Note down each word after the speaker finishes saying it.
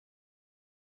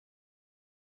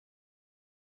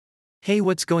Hey,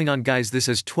 what's going on guys, this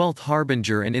is 12th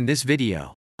Harbinger and in this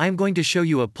video, I'm going to show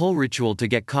you a pull ritual to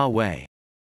get Kaveh.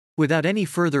 Without any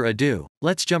further ado,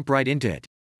 let's jump right into it.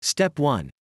 Step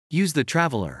 1. Use the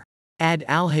Traveler. Add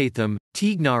Alhaitham,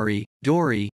 Tignari,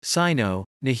 Dori, Sino,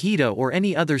 Nahida or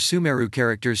any other Sumeru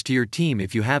characters to your team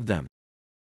if you have them.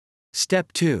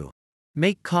 Step 2.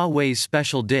 Make Kaveh's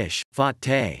special dish, Vat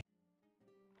Te.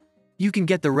 You can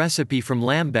get the recipe from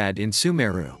Lambad in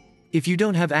Sumeru. If you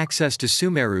don't have access to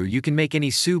Sumeru, you can make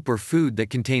any soup or food that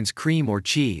contains cream or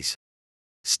cheese.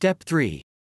 Step 3.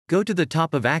 Go to the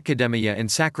top of Academia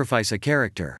and sacrifice a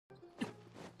character.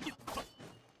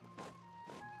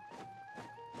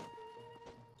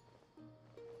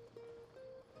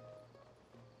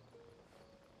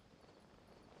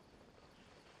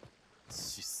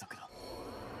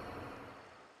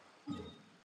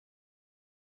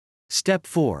 Step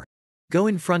 4. Go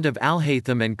in front of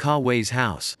Alhaitham and Kaveh's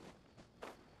house.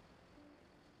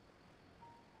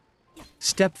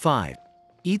 Step 5.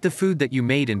 Eat the food that you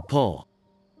made and pull.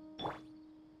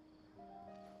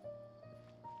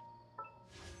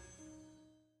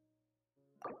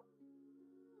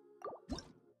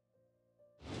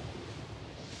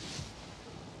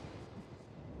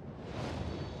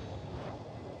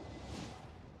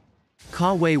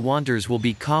 Kaveh wanters will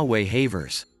be Kaveh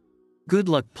havers. Good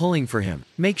luck pulling for him.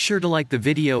 Make sure to like the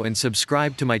video and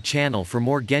subscribe to my channel for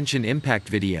more Genshin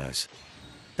Impact videos.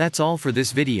 That's all for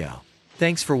this video.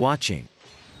 Thanks for watching.